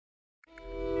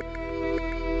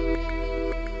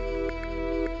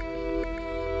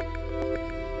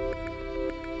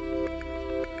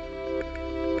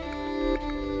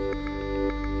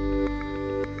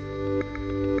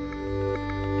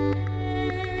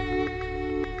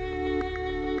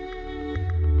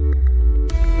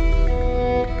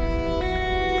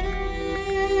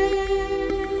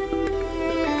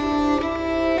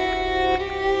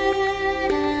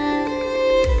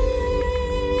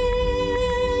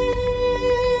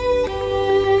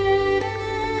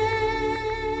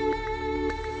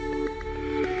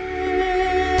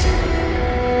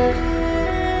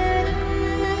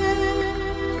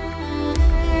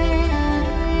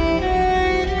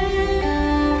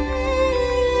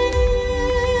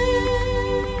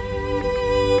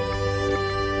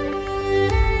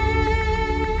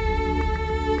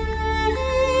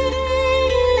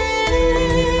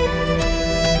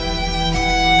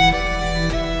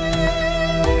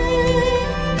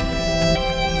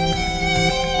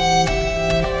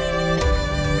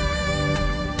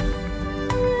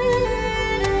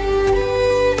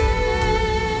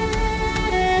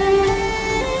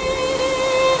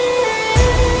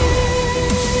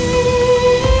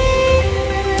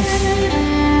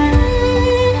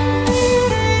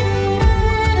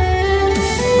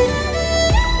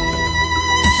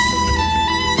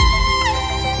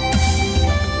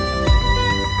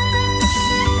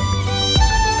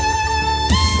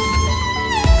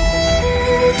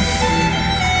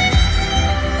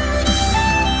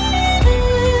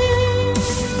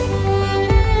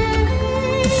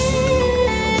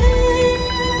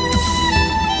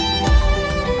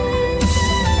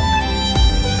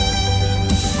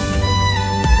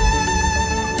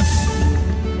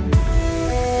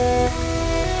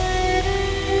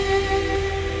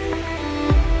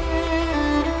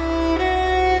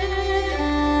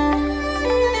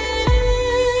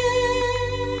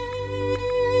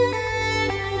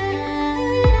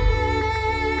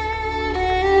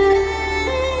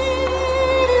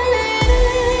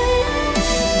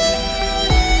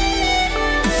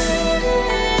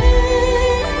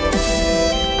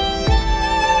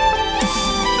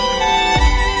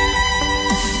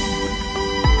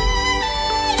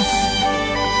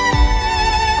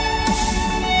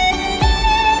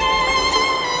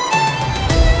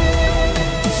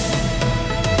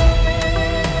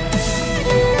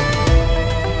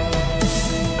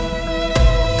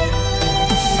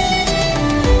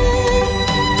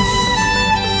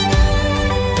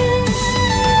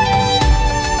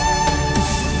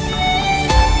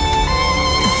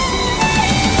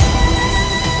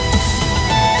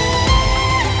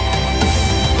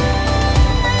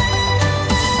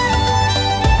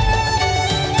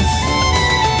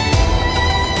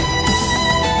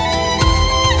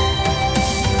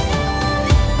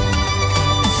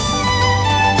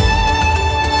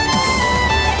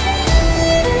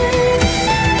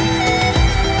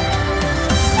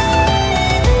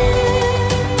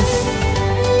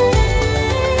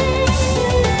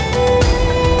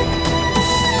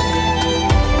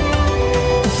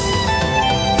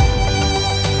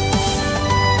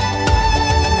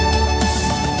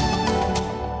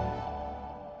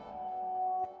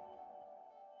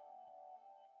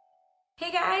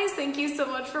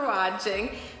watching.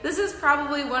 This is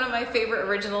probably one of my favorite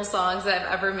original songs that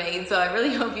I've ever made, so I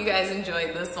really hope you guys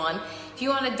enjoyed this one. If you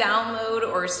want to download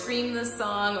or stream this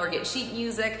song or get sheet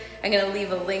music, I'm going to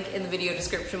leave a link in the video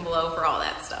description below for all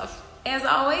that stuff. As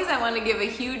always, I want to give a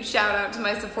huge shout out to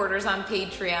my supporters on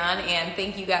Patreon, and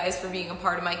thank you guys for being a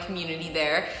part of my community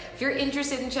there. If you're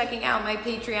interested in checking out my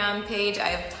Patreon page, I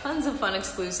have tons of fun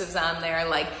exclusives on there,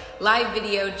 like live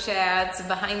video chats,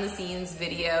 behind the scenes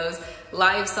videos,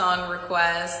 live song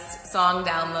requests, song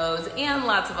downloads, and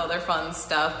lots of other fun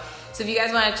stuff. So if you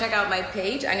guys want to check out my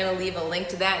page, I'm going to leave a link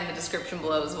to that in the description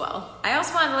below as well. I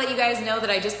also want to let you guys know that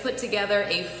I just put together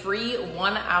a free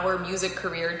 1-hour music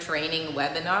career training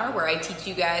webinar where I teach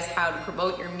you guys how to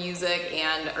promote your music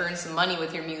and earn some money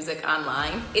with your music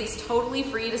online. It's totally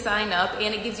free to sign up,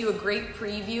 and it gives you a great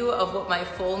preview of what my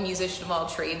full Musician of All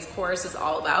Trades course is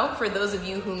all about for those of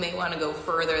you who may want to go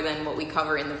further than what we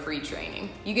cover in the free training.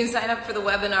 You can sign up for the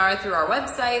webinar through our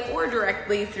website or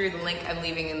directly through the link I'm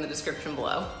leaving in the description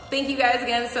below. Thank you guys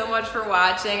again so much for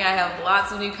watching. I have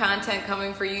lots of new content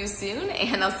coming for you soon,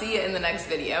 and I'll see you in the next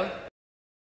video.